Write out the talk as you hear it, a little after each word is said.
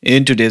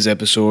In today's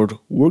episode,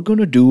 we're going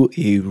to do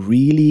a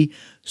really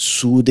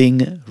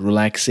soothing,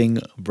 relaxing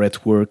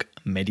breathwork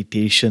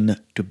meditation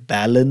to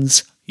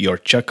balance your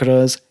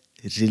chakras,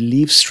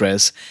 relieve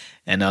stress,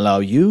 and allow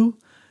you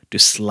to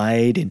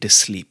slide into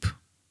sleep.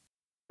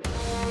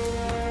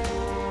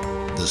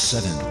 The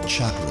seven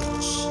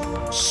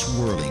chakras,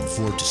 swirling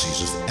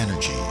vortices of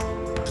energy,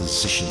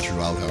 positioned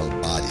throughout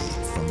our body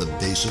from the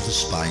base of the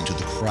spine to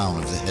the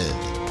crown of the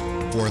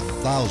head. For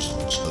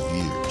thousands of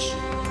years,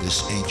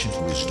 this ancient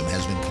wisdom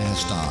has been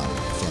passed on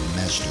from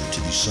master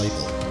to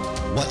disciple.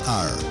 What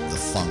are the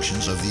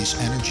functions of these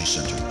energy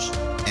centers?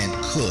 And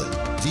could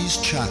these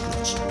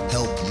chakras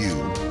help you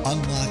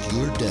unlock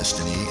your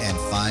destiny and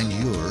find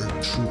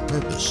your true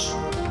purpose?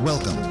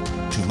 Welcome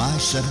to My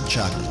Seven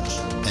Chakras.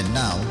 And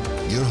now,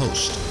 your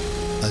host,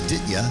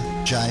 Aditya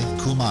Jai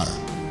Kumar.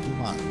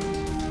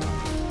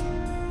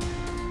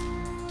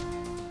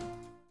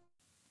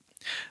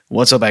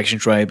 What's up, Action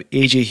Tribe?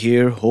 AJ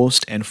here,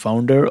 host and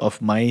founder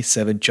of My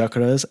Seven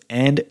Chakras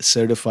and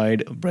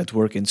certified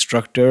breathwork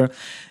instructor.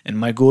 And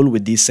my goal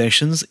with these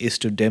sessions is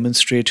to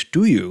demonstrate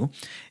to you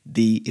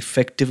the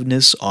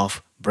effectiveness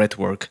of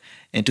breathwork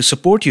and to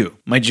support you.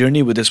 My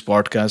journey with this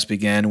podcast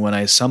began when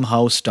I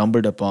somehow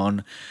stumbled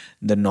upon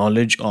the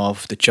knowledge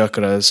of the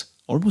chakras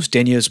almost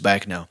 10 years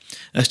back now.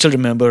 I still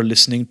remember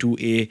listening to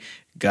a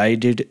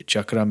guided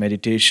chakra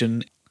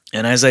meditation,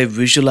 and as I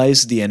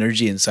visualized the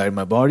energy inside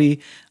my body,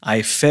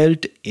 I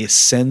felt a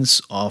sense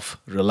of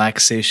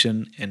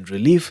relaxation and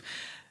relief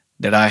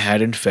that I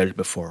hadn't felt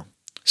before.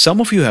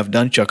 Some of you have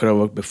done chakra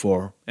work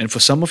before, and for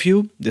some of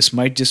you, this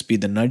might just be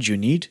the nudge you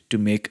need to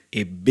make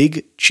a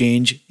big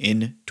change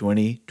in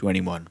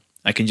 2021.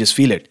 I can just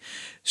feel it.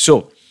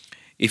 So,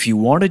 if you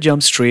want to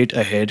jump straight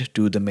ahead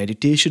to the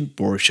meditation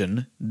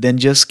portion, then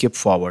just skip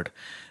forward.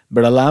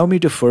 But allow me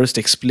to first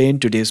explain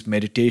today's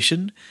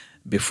meditation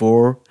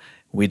before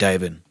we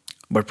dive in.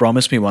 But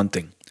promise me one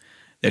thing,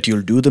 that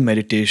you'll do the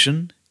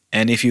meditation,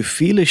 and if you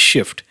feel a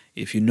shift,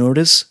 if you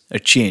notice a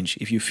change,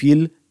 if you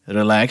feel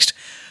relaxed,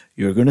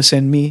 you're going to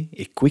send me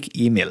a quick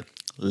email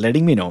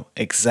letting me know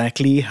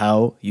exactly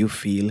how you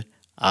feel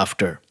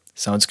after.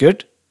 Sounds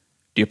good?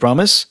 Do you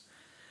promise?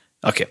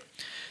 Okay.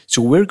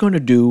 So we're going to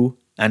do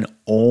an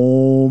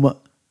Om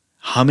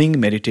humming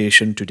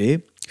meditation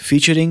today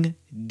featuring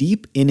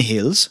deep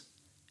inhales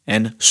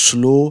and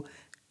slow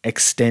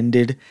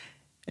extended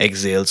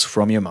exhales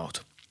from your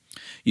mouth.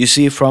 You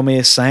see, from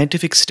a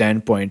scientific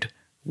standpoint,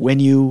 when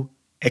you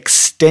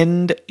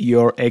extend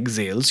your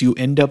exhales, you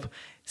end up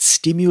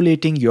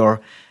stimulating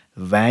your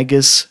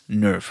vagus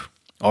nerve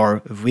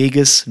or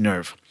vagus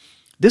nerve.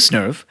 This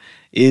nerve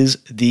is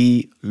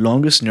the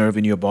longest nerve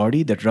in your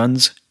body that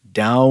runs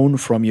down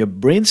from your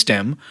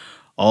brainstem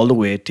all the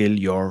way till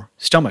your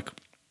stomach.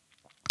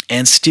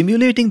 And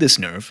stimulating this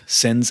nerve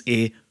sends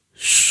a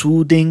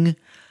soothing,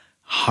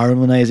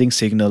 harmonizing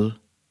signal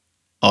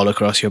all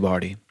across your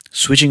body,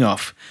 switching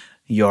off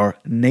your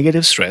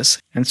negative stress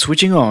and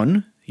switching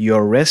on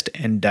your rest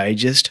and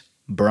digest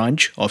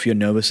branch of your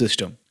nervous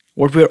system.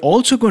 What we're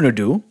also going to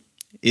do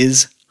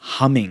is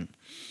humming.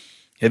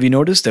 Have you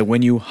noticed that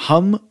when you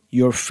hum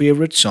your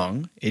favorite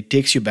song, it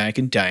takes you back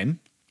in time,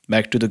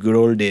 back to the good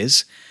old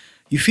days?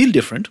 You feel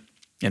different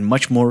and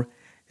much more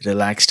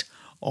relaxed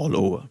all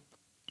over,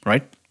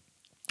 right?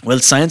 Well,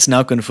 science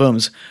now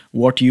confirms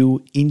what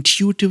you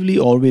intuitively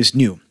always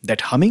knew,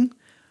 that humming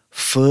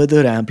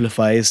further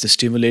amplifies the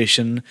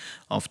stimulation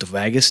of the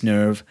vagus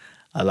nerve,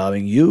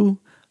 allowing you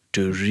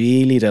to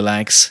really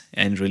relax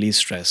and release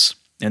stress.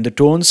 And the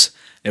tones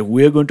that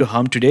we're going to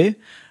hum today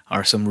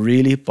are some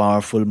really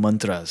powerful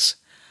mantras.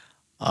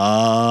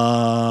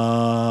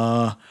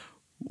 Ah,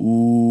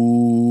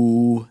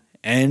 ooh,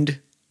 and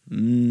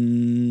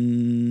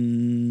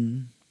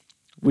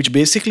which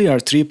basically are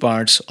three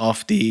parts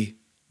of the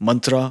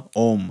mantra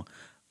Om.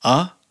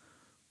 A,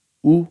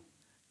 U,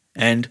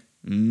 and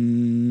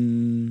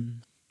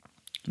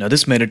Now,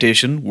 this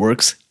meditation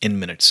works in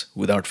minutes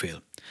without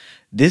fail.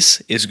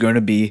 This is going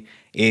to be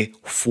a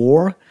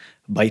 4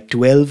 by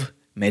 12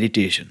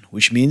 meditation,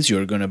 which means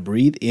you're going to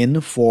breathe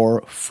in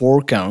for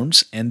 4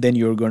 counts and then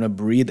you're going to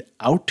breathe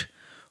out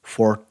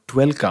for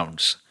 12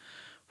 counts.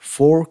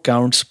 4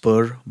 counts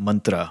per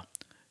mantra.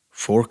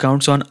 4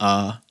 counts on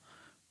A,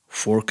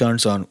 4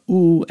 counts on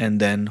oo, and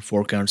then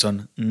 4 counts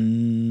on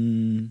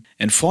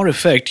And for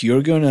effect,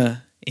 you're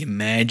gonna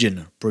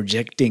imagine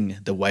projecting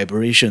the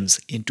vibrations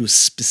into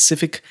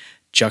specific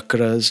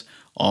chakras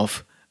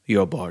of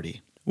your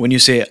body. When you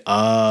say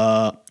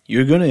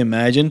you're gonna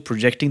imagine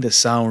projecting the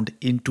sound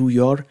into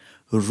your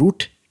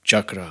root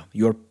chakra,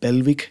 your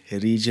pelvic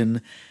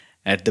region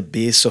at the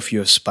base of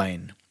your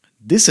spine.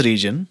 This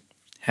region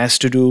has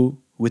to do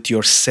with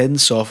your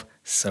sense of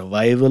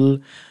survival,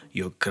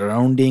 your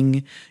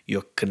grounding,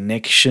 your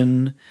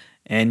connection,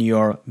 and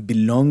your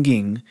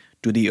belonging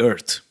to the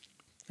earth.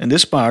 And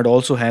this part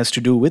also has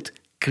to do with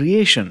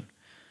creation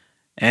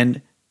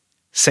and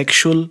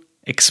sexual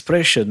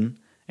expression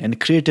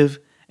and creative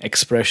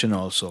expression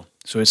also.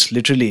 So it's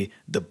literally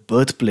the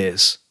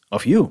birthplace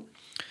of you.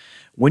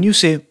 When you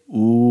say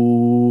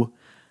ooh,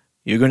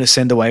 You're going to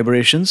send the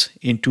vibrations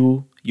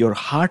into your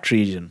heart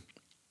region,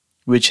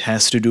 which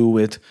has to do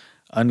with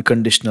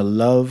unconditional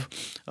love,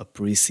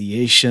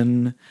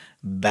 appreciation,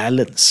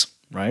 balance,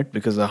 right?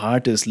 Because the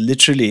heart is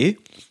literally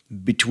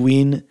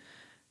between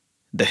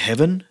the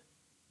heaven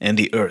and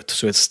the earth.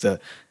 So it's the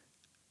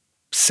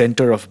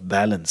center of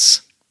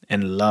balance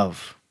and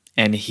love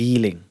and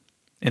healing.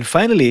 And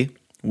finally,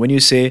 when you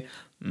say,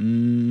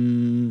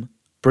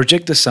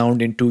 project the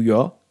sound into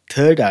your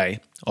third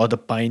eye or the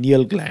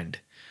pineal gland.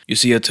 You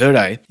see, your third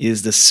eye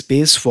is the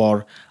space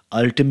for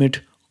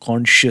ultimate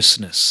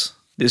consciousness.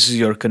 This is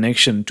your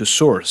connection to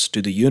source,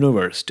 to the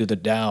universe, to the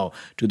Tao,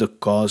 to the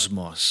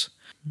cosmos.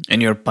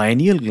 And your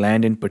pineal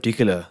gland in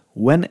particular,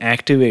 when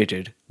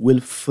activated, will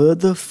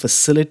further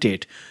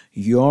facilitate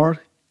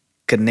your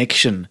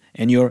connection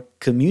and your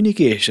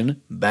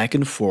communication back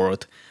and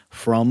forth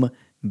from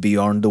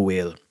beyond the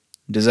veil.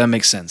 Does that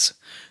make sense?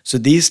 So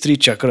these three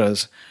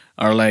chakras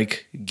are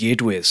like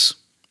gateways,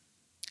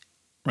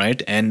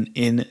 right? And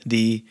in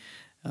the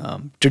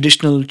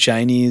traditional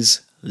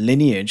Chinese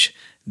lineage,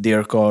 they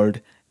are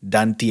called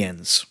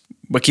dantians.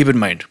 But keep in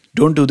mind,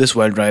 don't do this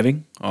while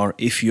driving or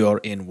if you're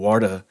in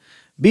water.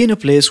 Be in a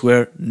place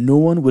where no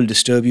one will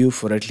disturb you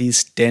for at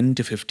least 10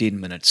 to 15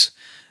 minutes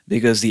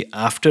because the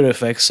after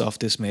effects of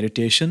this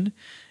meditation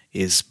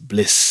is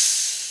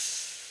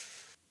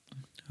bliss.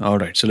 All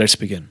right, so let's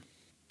begin.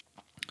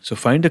 So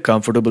find a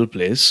comfortable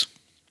place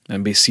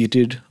and be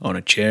seated on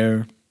a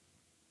chair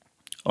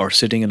or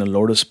sitting in a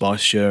lotus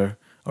posture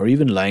or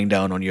even lying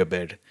down on your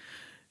bed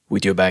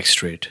with your back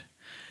straight.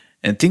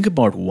 And think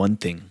about one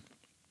thing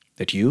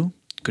that you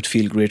could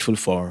feel grateful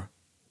for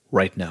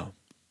right now.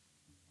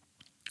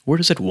 What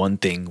is that one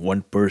thing,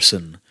 one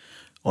person,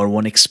 or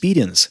one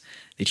experience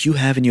that you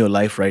have in your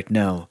life right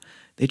now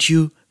that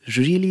you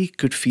really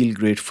could feel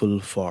grateful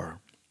for?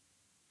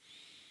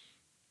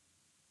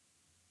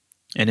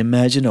 And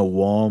imagine a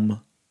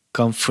warm,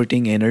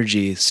 comforting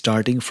energy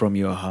starting from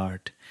your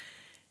heart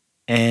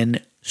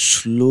and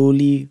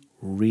slowly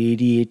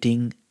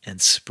radiating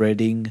and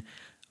spreading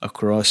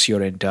across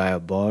your entire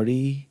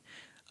body,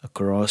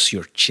 across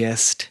your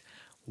chest,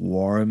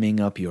 warming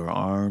up your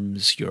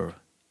arms, your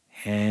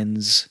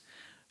hands,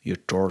 your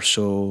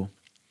torso,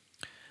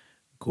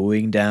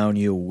 going down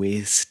your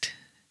waist,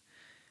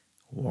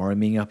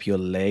 warming up your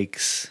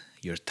legs,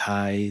 your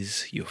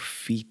thighs, your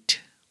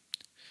feet,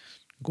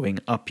 going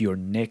up your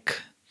neck,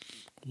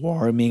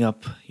 warming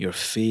up your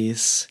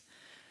face,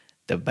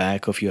 the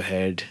back of your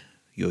head,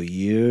 your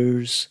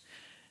ears,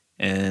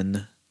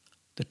 and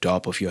the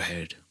top of your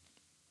head.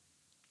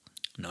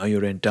 Now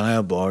your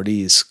entire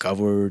body is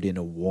covered in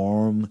a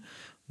warm,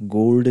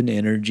 golden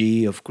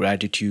energy of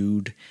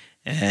gratitude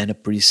and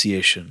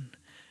appreciation.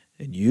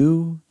 And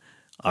you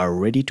are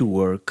ready to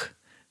work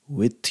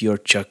with your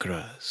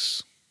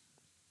chakras.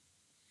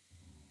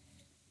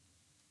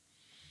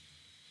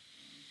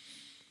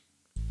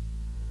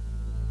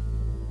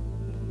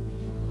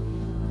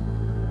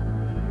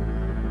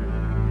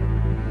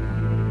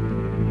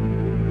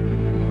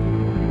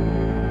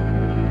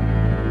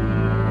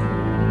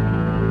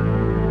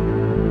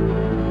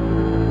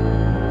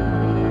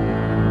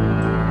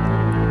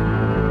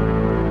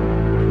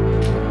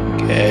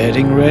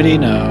 Getting ready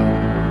now.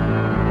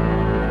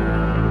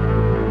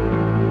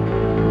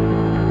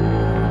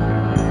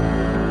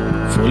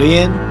 Fully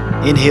in.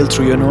 Inhale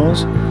through your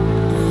nose.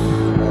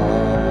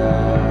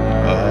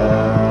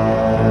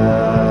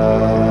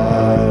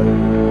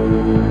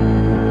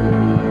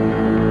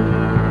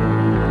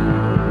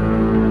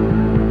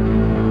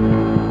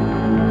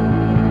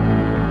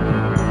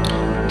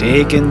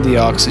 Take in the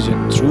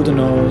oxygen through the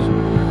nose.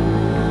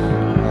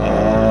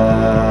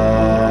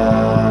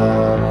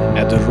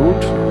 At the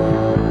root,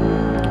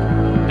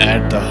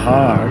 at the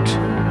heart,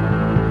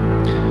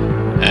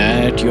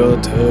 at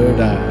your third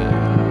eye.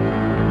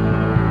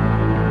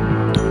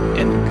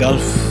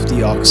 Engulf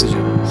the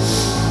oxygen.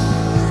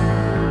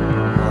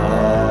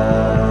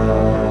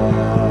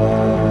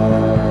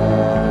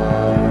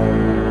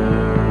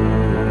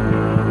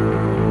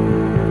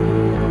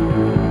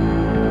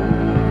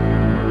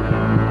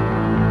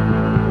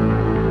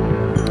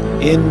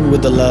 In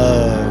with the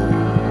love.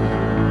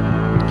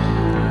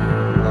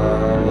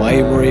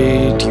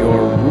 Vibrate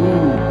your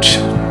root.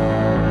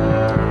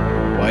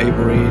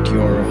 Vibrate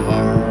your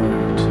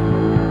heart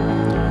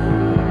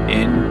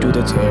into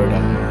the third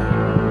eye.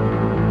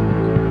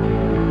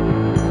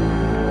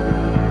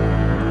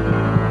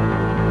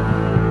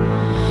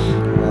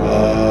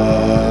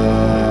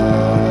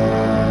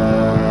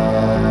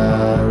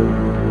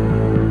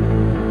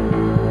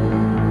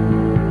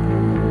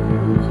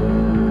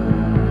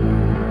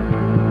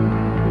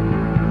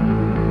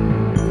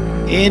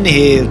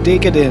 Inhale,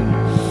 take it in.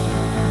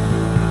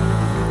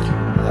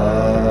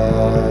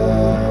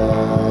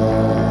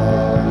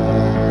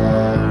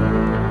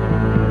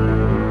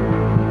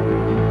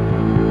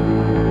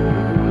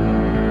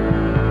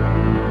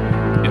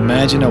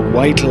 Imagine a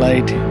white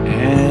light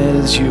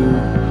as you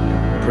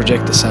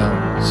project the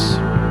sounds.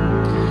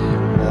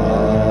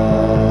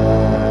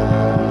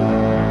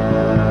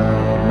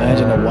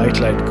 Imagine a white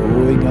light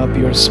going up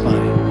your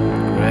spine.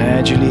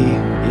 gradually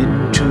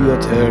into your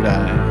third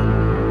eye.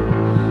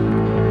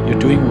 You're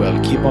doing well.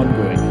 Keep on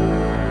going.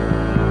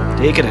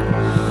 Take it in.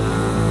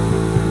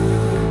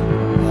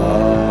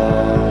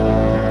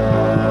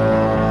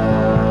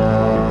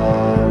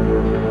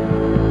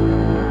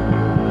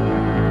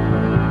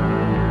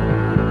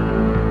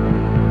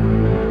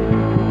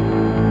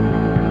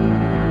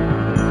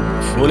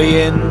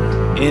 Fully in.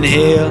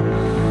 Inhale.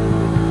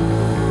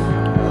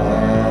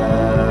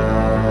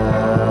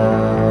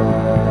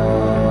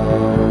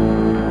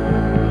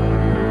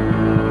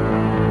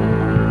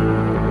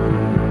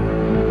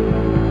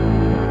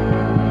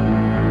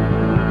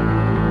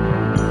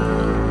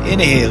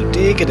 Inhale,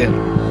 take it in.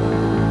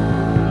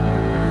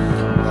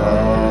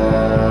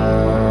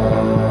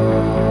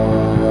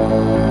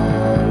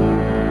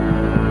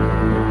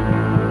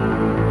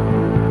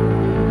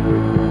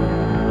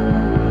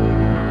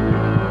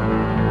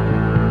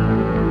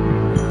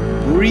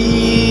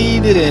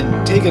 Breathe it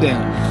in, take it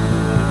in.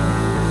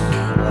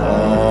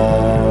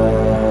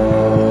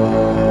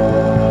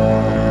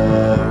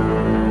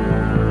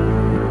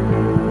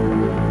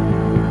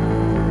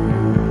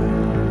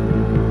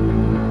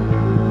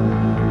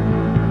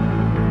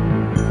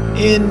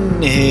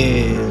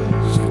 Inhale.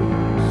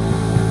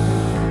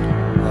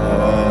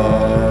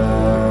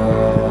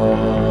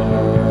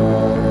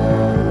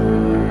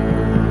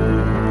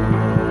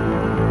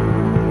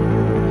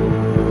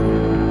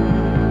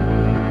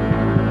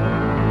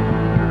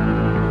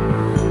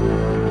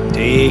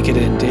 Take it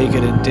in, take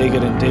it in, take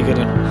it in, take it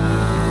in.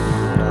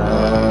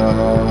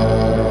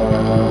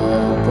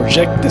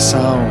 Project the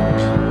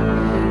sound.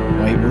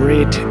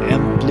 Vibrate,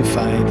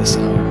 amplify the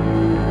sound.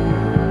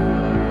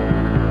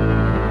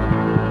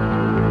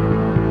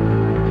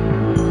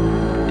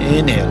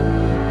 Inhale.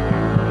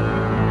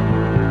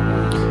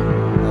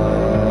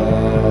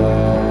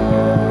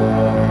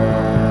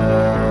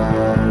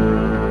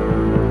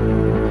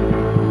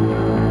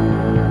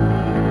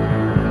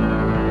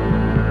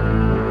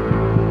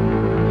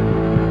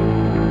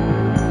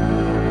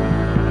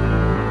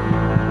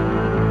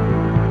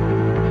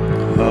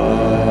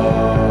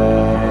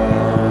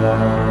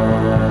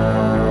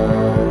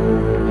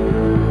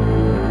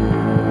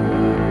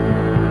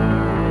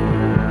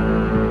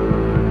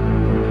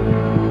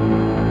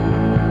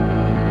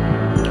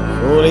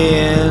 Fully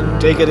in,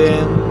 take it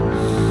in.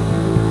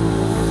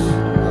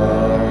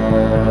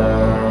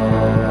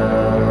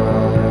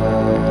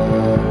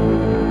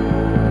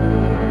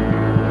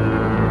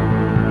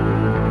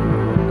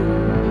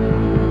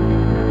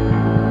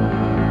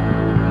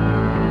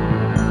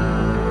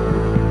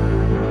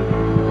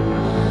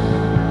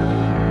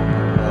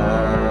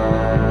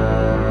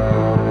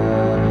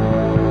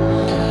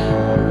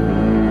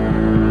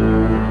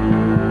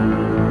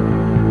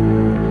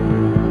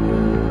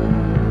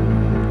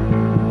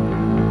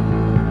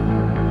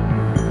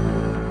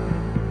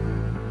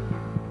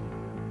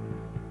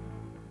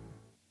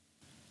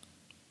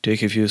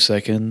 Take a few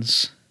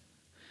seconds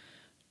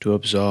to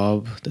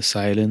absorb the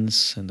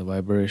silence and the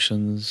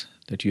vibrations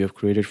that you have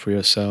created for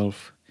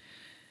yourself.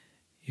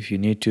 If you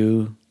need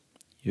to,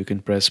 you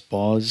can press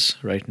pause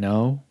right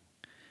now.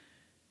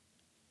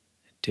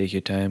 Take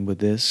your time with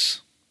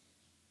this.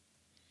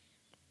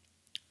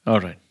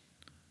 Alright,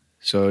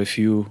 so if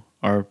you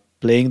are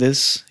playing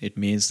this, it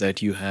means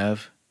that you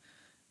have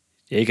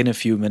taken a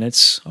few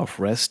minutes of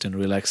rest and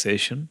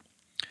relaxation.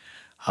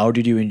 How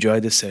did you enjoy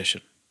this session?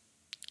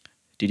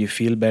 Did you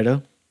feel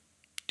better?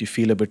 Do you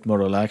feel a bit more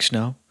relaxed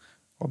now?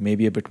 Or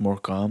maybe a bit more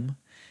calm?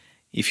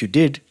 If you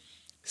did,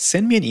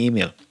 send me an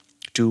email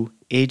to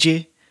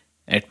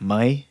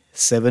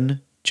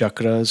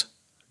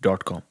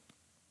aj@my7chakras.com,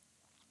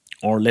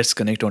 or let's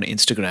connect on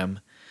Instagram.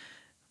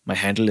 My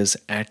handle is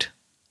at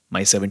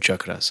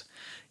my7chakras.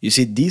 You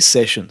see, these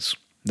sessions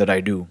that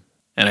I do,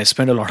 and I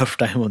spend a lot of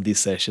time on these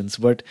sessions,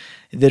 but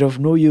they're of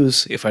no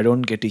use if I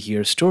don't get to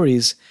hear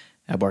stories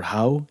about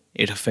how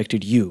it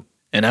affected you.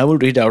 And I will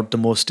read out the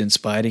most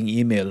inspiring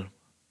email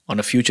on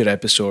a future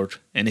episode,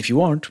 and if you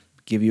want,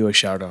 give you a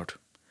shout out.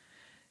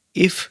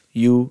 If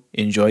you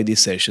enjoy these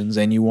sessions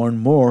and you want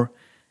more,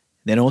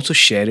 then also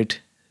share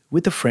it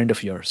with a friend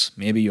of yours,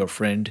 maybe your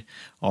friend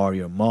or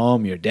your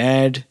mom, your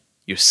dad,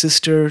 your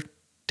sister.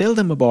 Tell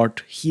them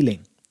about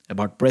healing,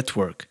 about breath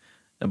work,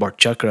 about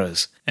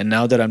chakras. And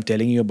now that I'm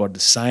telling you about the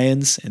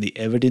science and the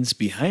evidence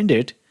behind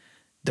it,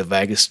 the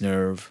vagus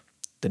nerve,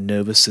 the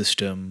nervous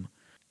system,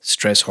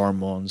 stress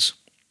hormones,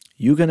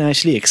 you can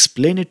actually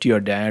explain it to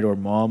your dad or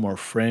mom or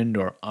friend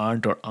or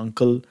aunt or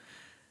uncle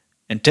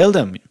and tell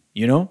them,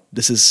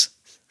 this is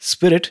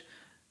spirit,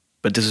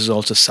 but this is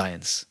also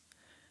science.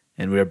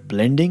 And we're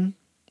blending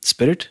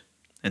spirit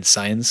and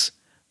science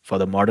for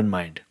the modern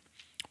mind.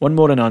 One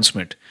more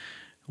announcement.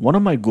 One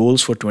of my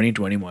goals for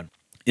 2021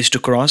 is to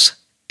cross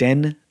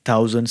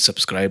 10,000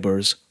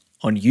 subscribers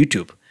on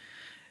YouTube,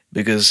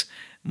 because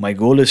my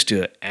goal is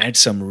to add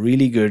some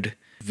really good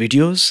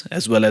videos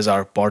as well as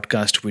our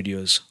podcast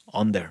videos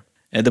on there.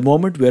 At the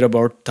moment, we're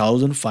about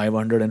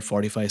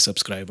 1,545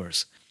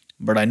 subscribers.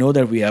 But I know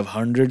that we have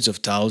hundreds of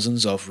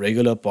thousands of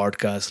regular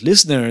podcast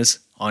listeners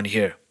on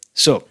here.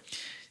 So,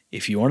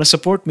 if you want to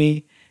support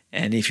me,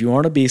 And if you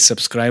want to be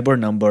subscriber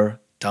number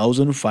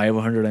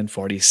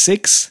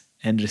 1546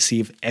 and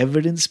receive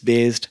evidence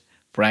based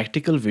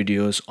practical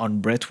videos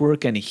on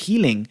breathwork and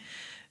healing,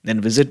 then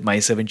visit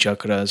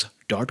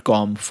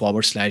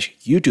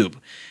my7chakras.com/YouTube.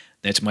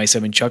 That's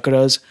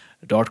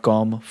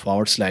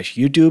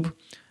my7chakras.com/YouTube.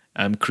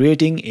 I'm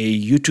creating a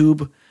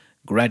YouTube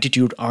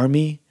gratitude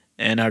army,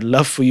 and I'd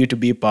love for you to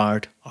be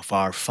part of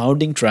our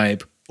founding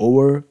tribe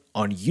over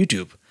on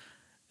YouTube.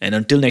 And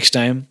until next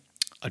time,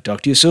 I'll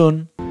talk to you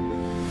soon.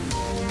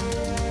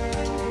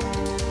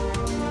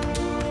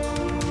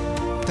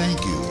 Thank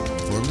you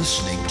for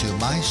listening to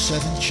My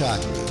Seven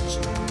Chakras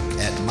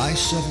at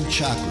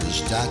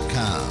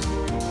my7chakras.com.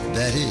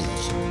 That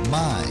is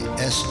my,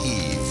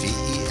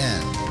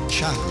 SEVEN,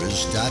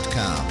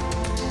 chakras.com.